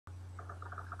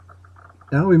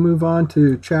Now we move on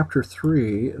to Chapter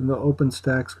 3 in the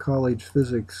OpenStax College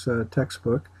Physics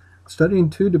textbook, studying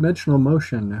two-dimensional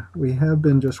motion. We have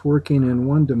been just working in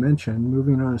one dimension,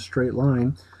 moving on a straight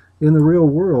line. In the real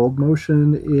world,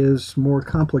 motion is more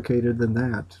complicated than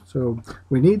that. So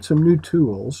we need some new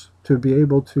tools to be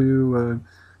able to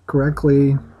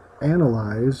correctly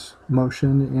analyze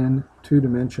motion in two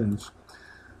dimensions.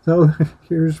 So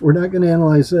we're not going to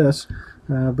analyze this,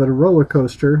 but a roller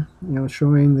coaster,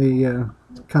 showing the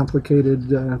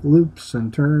complicated loops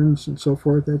and turns and so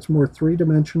forth. That's more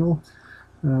three-dimensional.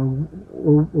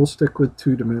 We'll stick with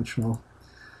two-dimensional.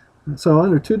 So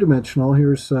under two-dimensional,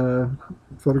 here's a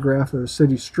photograph of a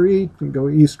city street. You can go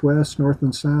east, west, north,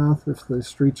 and south if the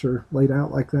streets are laid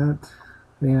out like that.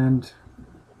 And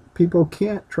people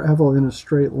can't travel in a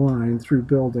straight line through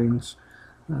buildings.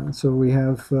 So we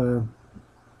have to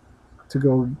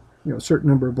go a certain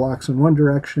number of blocks in one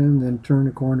direction, then turn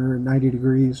a corner 90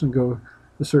 degrees and go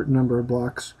a certain number of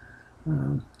blocks.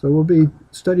 So we'll be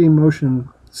studying motion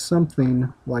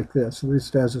something like this, at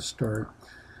least as a start.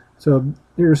 So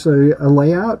here's a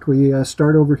layout. We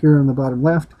start over here on the bottom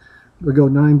left. We go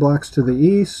 9 blocks to the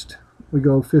east. We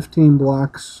go 15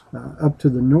 blocks up to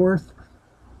the north.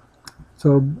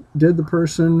 So did the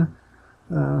person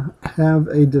have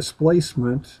a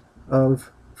displacement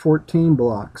of 14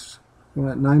 blocks? We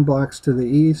went 9 blocks to the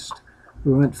east.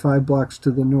 We went 5 blocks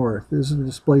to the north. Is the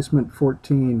displacement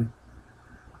 14?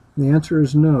 The answer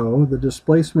is no. The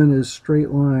displacement is straight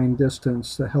line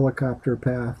distance, the helicopter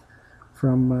path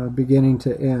from beginning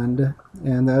to end,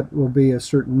 and that will be a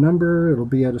certain number. It'll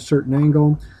be at a certain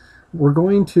angle. We're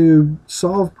going to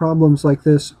solve problems like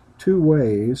this two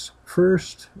ways.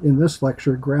 First, in this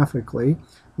lecture, graphically,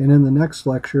 and in the next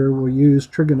lecture, we'll use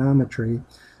trigonometry.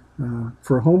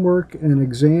 For homework and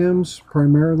exams,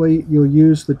 primarily, you'll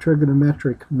use the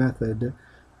trigonometric method.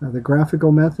 The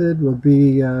graphical method will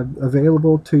be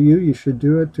available to you. You should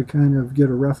do it to kind of get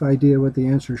a rough idea what the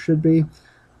answer should be.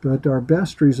 But our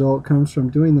best result comes from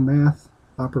doing the math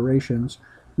operations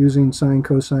using sine,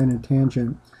 cosine, and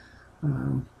tangent.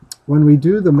 When we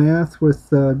do the math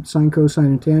with sine, cosine,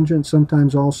 and tangent,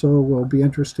 sometimes also we'll be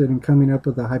interested in coming up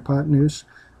with a hypotenuse.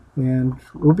 And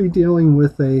we'll be dealing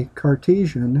with a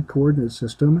Cartesian coordinate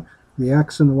system. The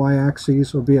x and the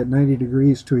y-axes will be at 90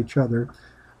 degrees to each other.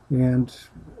 And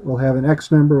we'll have an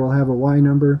x number, we'll have a y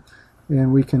number,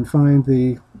 and we can find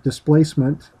the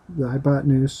displacement, the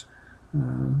hypotenuse,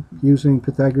 using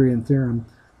Pythagorean theorem.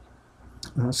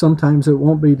 Sometimes it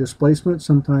won't be displacement,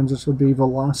 sometimes this will be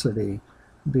velocity.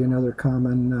 It'll be another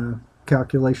common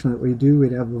calculation that we do.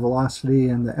 We'd have the velocity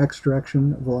in the x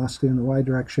direction, velocity in the y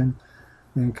direction,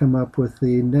 and come up with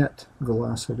the net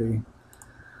velocity.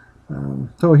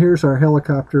 So here's our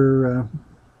helicopter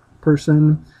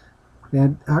person.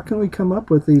 And how can we come up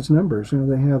with these numbers?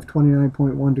 They have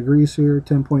 29.1 degrees here,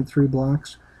 10.3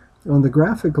 blocks. On the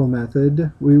graphical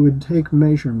method, we would take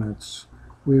measurements.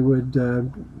 We would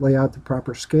lay out the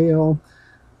proper scale.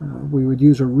 We would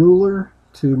use a ruler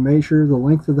to measure the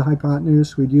length of the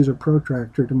hypotenuse. We'd use a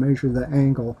protractor to measure the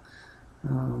angle.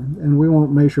 And we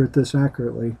won't measure it this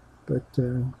accurately, but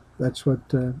that's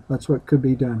what could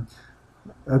be done.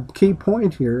 A key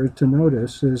point here to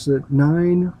notice is that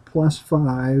 9 plus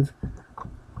 5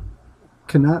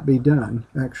 cannot be done,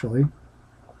 actually.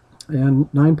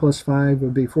 And 9 plus 5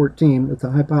 would be 14, but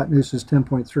the hypotenuse is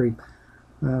 10.3.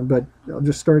 But I'll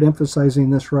just start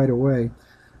emphasizing this right away.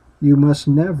 You must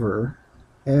never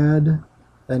add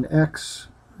an x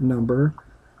number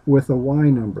with a y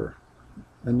number.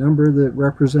 A number that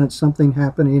represents something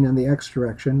happening in the x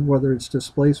direction, whether it's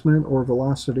displacement or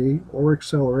velocity or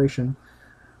acceleration.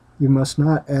 You must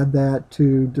not add that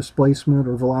to displacement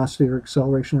or velocity or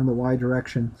acceleration in the y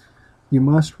direction. You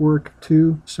must work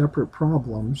two separate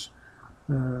problems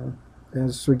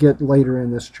as we get later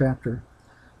in this chapter.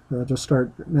 I'll just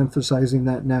start emphasizing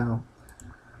that now.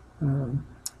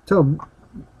 So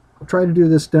I'll try to do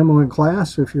this demo in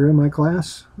class if you're in my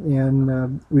class.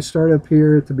 And we start up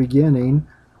here at the beginning.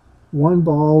 One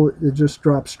ball, it just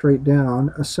drops straight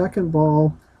down. A second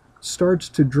ball starts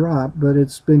to drop, but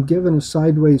it's been given a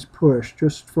sideways push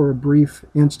just for a brief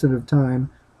instant of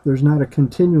time. There's not a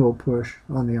continual push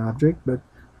on the object, but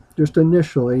just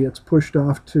initially it's pushed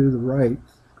off to the right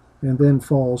and then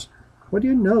falls. What do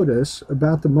you notice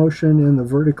about the motion in the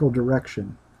vertical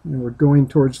direction? We're going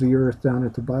towards the earth down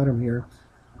at the bottom here.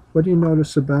 What do you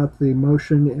notice about the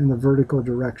motion in the vertical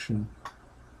direction?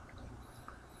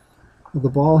 Well, the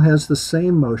ball has the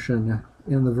same motion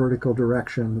in the vertical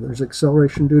direction. There's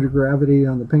acceleration due to gravity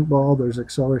on the pink ball. There's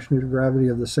acceleration due to gravity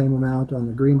of the same amount on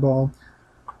the green ball.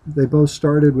 They both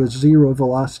started with zero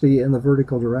velocity in the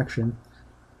vertical direction.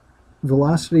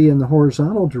 velocity in the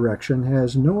horizontal direction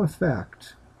has no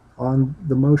effect on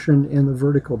the motion in the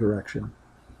vertical direction.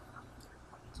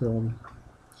 So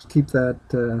just keep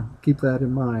that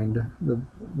in mind.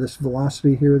 This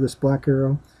velocity here, this black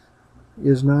arrow,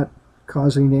 is not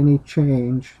causing any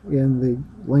change in the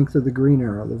length of the green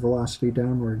arrow, the velocity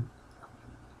downward.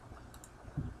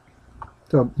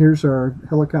 So here's our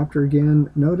helicopter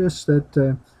again. Notice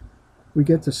that we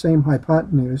get the same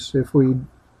hypotenuse if we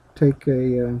take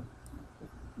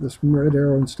this red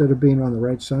arrow, instead of being on the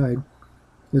right side,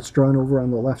 it's drawn over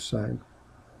on the left side.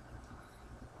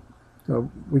 So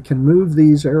we can move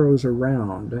these arrows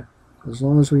around as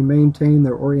long as we maintain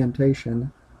their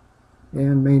orientation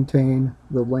and maintain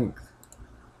the length.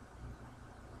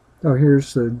 So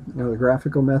here's the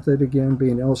graphical method again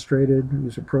being illustrated.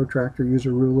 Use a protractor, use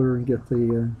a ruler, and get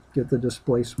the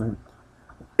displacement.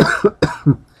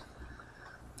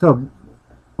 So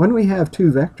when we have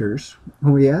two vectors,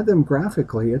 when we add them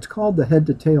graphically, it's called the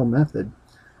head-to-tail method.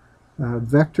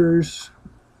 Vectors,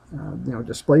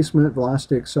 displacement,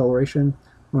 velocity, acceleration.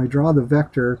 When we draw the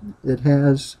vector, it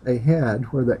has a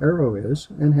head where the arrow is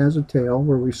and has a tail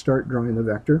where we start drawing the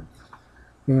vector.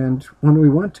 And when we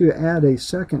want to add a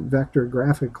second vector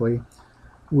graphically,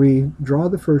 we draw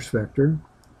the first vector,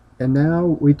 and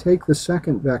now we take the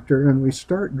second vector and we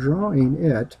start drawing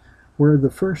it where the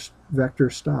first vector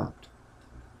stopped.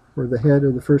 Where the head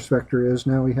of the first vector is,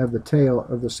 now we have the tail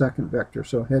of the second vector,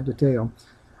 so head to tail.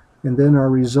 And then our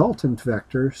resultant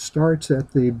vector starts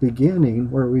at the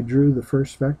beginning where we drew the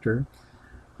first vector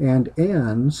and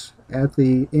ends at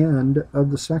the end of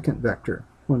the second vector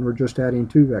when we're just adding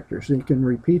two vectors. So you can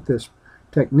repeat this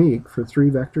technique for 3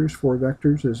 vectors, 4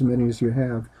 vectors, as many as you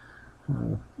have.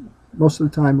 Most of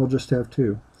the time we'll just have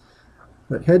 2.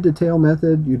 But head-to-tail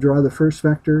method, you draw the first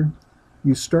vector,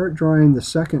 you start drawing the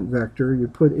second vector, you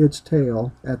put its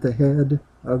tail at the head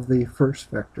of the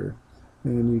first vector.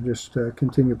 And you just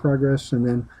continue progress, and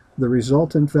then the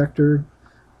resultant vector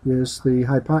is the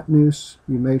hypotenuse.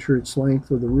 You measure its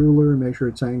length with a ruler, measure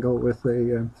its angle with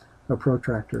a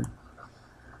protractor.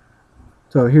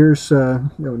 So here's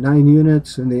 9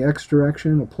 units in the x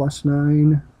direction, a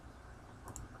 +9.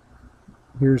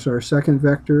 Here's our second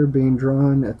vector being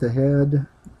drawn at the head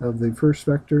of the first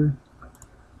vector,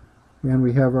 and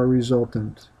we have our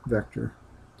resultant vector.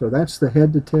 So that's the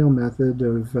head-to-tail method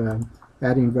of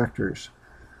adding vectors.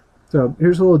 So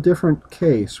here's a little different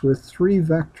case with 3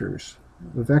 vectors.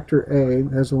 The vector A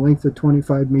has a length of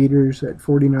 25 meters at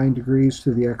 49 degrees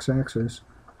to the x-axis.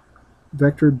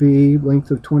 Vector B,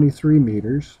 length of 23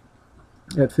 meters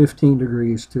at 15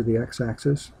 degrees to the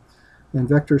x-axis. And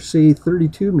vector C,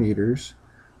 32 meters,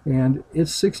 and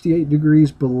it's 68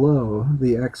 degrees below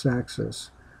the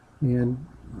x-axis. And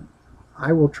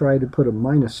I will try to put a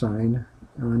minus sign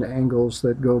on angles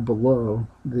that go below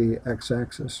the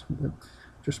x-axis.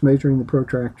 Just measuring the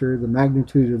protractor, the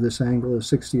magnitude of this angle is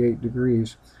 68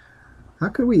 degrees. How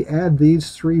could we add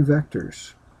these 3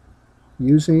 vectors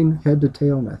using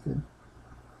head-to-tail method?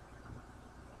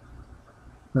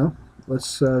 Well,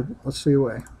 let's see a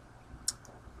way.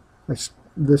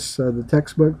 The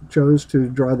textbook chose to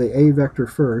draw the A vector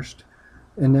first,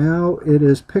 and now it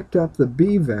has picked up the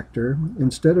B vector.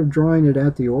 Instead of drawing it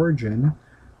at the origin,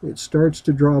 it starts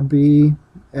to draw B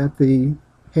at the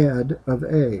head of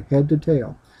A, head to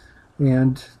tail.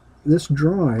 And this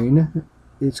drawing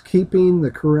is keeping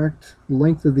the correct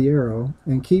length of the arrow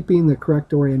and keeping the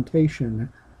correct orientation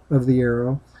of the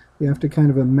arrow. You have to kind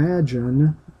of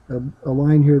imagine a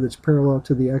line here that's parallel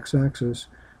to the x-axis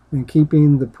and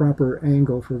keeping the proper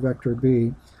angle for vector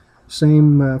B.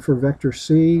 Same for vector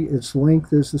C. Its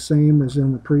length is the same as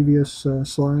in the previous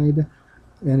slide,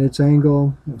 and its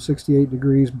angle 68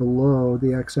 degrees below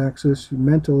the x-axis.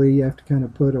 Mentally, you have to kind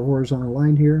of put a horizontal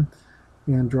line here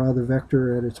and draw the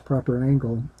vector at its proper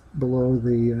angle below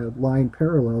the line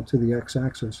parallel to the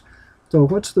x-axis. So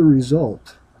what's the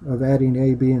result of adding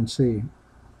A, B, and C?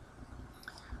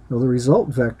 Well, the result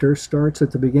vector starts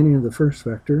at the beginning of the first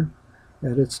vector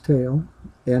at its tail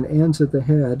and ends at the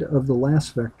head of the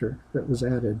last vector that was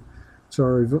added. So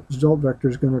our result vector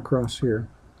is going to cross here.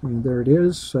 And there it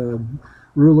is.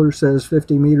 Ruler says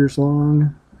 50 meters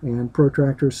long, and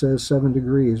protractor says 7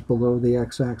 degrees below the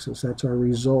x-axis. That's our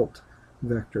result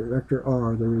vector, vector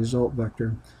R, the result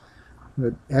vector.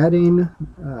 But adding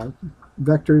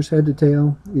vectors head to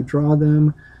tail, you draw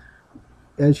them.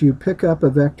 As you pick up a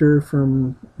vector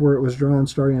from where it was drawn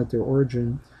starting at the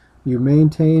origin, you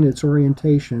maintain its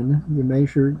orientation, you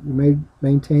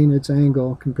maintain its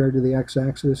angle compared to the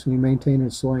x-axis, and you maintain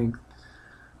its length.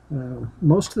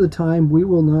 Most of the time we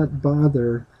will not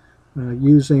bother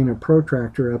using a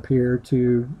protractor up here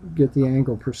to get the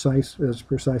angle precise as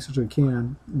we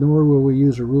can, nor will we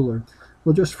use a ruler.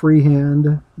 We'll just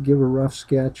freehand give a rough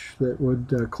sketch that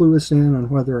would clue us in on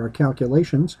whether our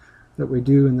calculations that we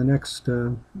do in the next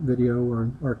video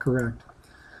are correct.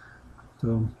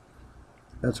 So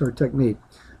that's our technique.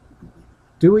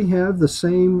 Do we have the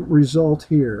same result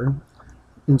here?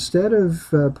 Instead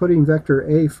of putting vector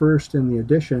A first in the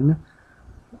addition,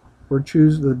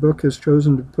 the book has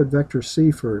chosen to put vector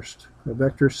C first.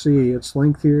 Vector C, its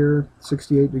length here,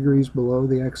 68 degrees below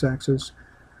the x-axis,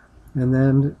 and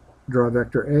then draw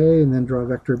vector A and then draw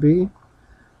vector B.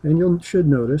 And you should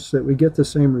notice that we get the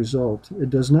same result. It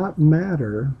does not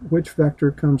matter which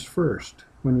vector comes first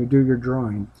when you do your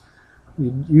drawing.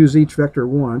 You use each vector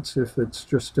once if it's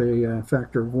just a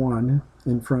factor of 1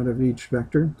 in front of each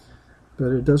vector,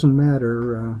 but it doesn't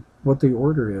matter what the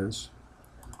order is.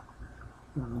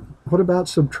 What about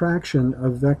subtraction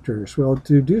of vectors? Well,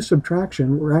 to do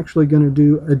subtraction, we're actually going to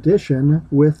do addition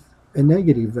with a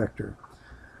negative vector.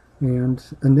 And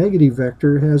a negative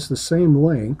vector has the same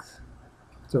length,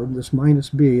 so this minus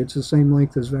b, it's the same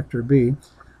length as vector b,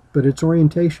 but its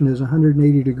orientation is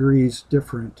 180 degrees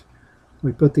different.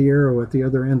 We put the arrow at the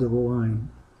other end of the line.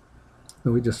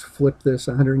 So we just flip this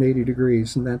 180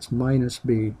 degrees, and that's minus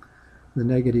b, the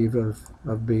negative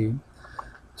of b.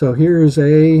 So here is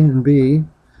A and B,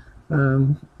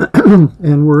 and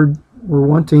we're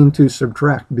wanting to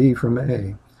subtract B from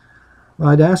A.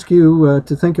 I'd ask you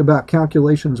to think about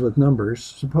calculations with numbers.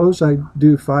 Suppose I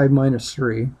do 5 minus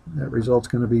 3. That result's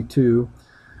going to be 2.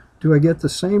 Do I get the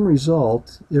same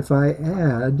result if I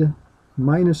add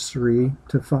minus 3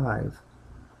 to 5?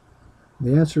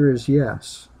 The answer is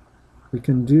yes. We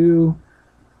can do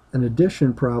an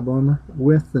addition problem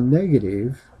with the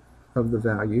negative of the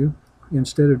value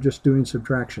instead of just doing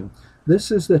subtraction. This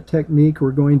is the technique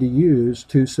we're going to use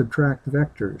to subtract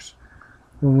vectors.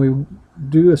 When we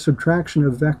do a subtraction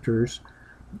of vectors,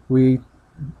 we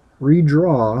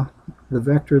redraw the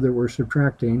vector that we're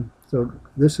subtracting. So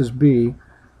this is b.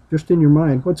 Just in your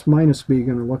mind, what's minus b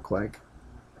going to look like?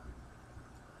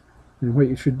 And what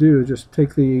you should do is just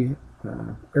take the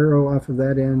arrow off of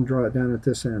that end, draw it down at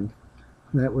this end.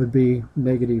 That would be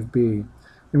negative b.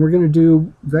 And we're going to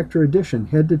do vector addition,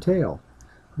 head to tail,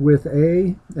 with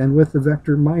A and with the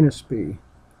vector minus b.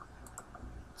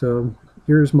 So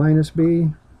here's minus b,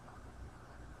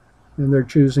 and they're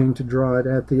choosing to draw it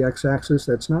at the x-axis.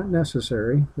 That's not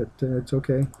necessary, but it's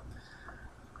okay.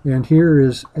 And here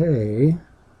is A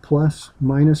plus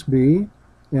minus b,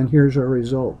 and here's our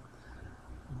result.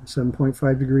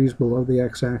 7.5 degrees below the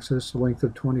x-axis, a length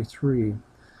of 23.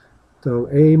 So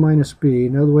A minus b,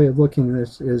 another way of looking at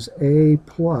this is A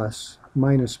plus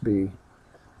minus b.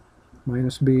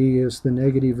 Minus b is the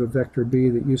negative of vector b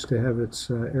that used to have its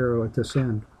arrow at this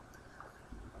end.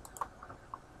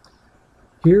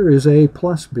 Here is A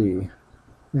plus b,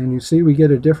 and you see we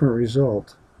get a different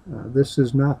result. This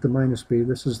is not the minus b,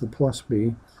 this is the plus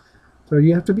b. So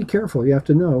you have to be careful. You have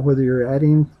to know whether you're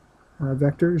adding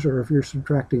vectors or if you're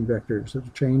subtracting vectors.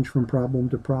 It'll change from problem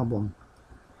to problem.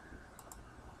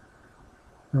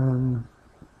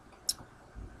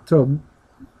 So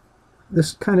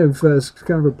this kind of is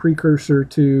kind of a precursor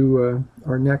to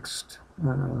our next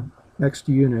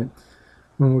unit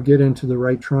when we'll get into the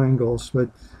right triangles. But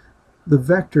the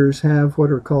vectors have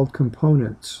what are called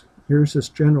components. Here's this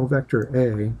general vector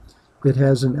A. It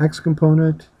has an x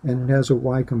component and it has a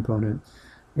y component.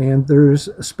 And there's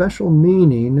a special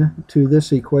meaning to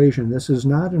this equation. This is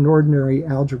not an ordinary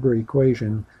algebra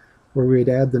equation where we'd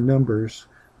add the numbers.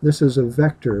 This is a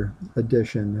vector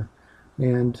addition.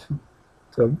 And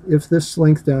so if this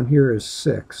length down here is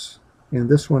 6 and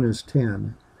this one is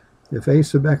 10, if a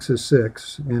sub x is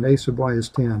 6 and a sub y is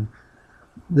 10,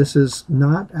 this is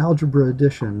not algebra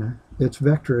addition, it's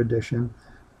vector addition.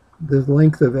 The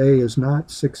length of a is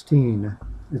not 16.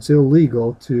 It's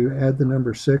illegal to add the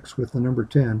number 6 with the number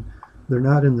 10. They're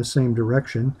not in the same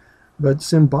direction. But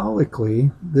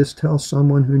symbolically, this tells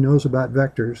someone who knows about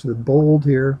vectors. The bold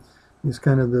here is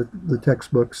kind of the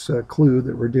textbook's clue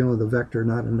that we're dealing with a vector,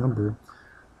 not a number.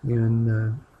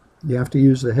 And you have to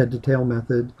use the head-to-tail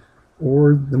method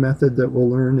or the method that we'll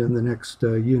learn in the next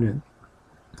unit.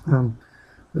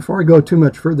 Before I go too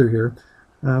much further here,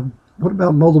 what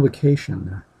about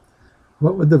multiplication?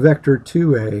 What would the vector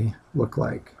 2a look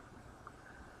like?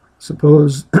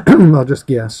 Suppose, I'll just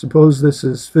guess, suppose this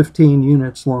is 15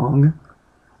 units long.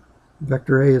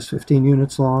 Vector A is 15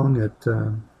 units long at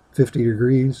 50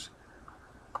 degrees.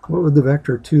 What would the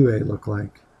vector 2a look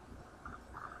like?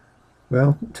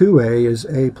 Well, 2a is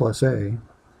a plus a,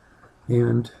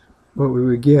 and what we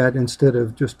would get, instead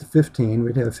of just 15,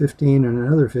 we'd have 15 and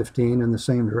another 15 in the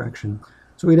same direction.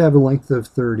 So we'd have a length of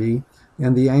 30,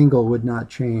 and the angle would not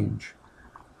change.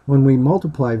 When we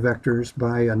multiply vectors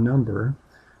by a number,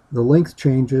 the length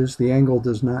changes, the angle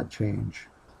does not change.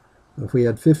 If we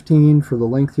had 15 for the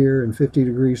length here and 50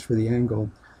 degrees for the angle,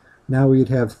 now we'd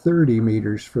have 30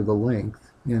 meters for the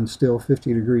length and still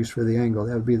 50 degrees for the angle.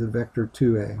 That would be the vector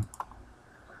 2a.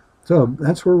 So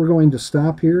that's where we're going to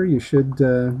stop here. You should,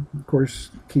 of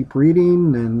course, keep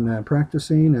reading and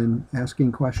practicing and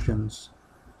asking questions.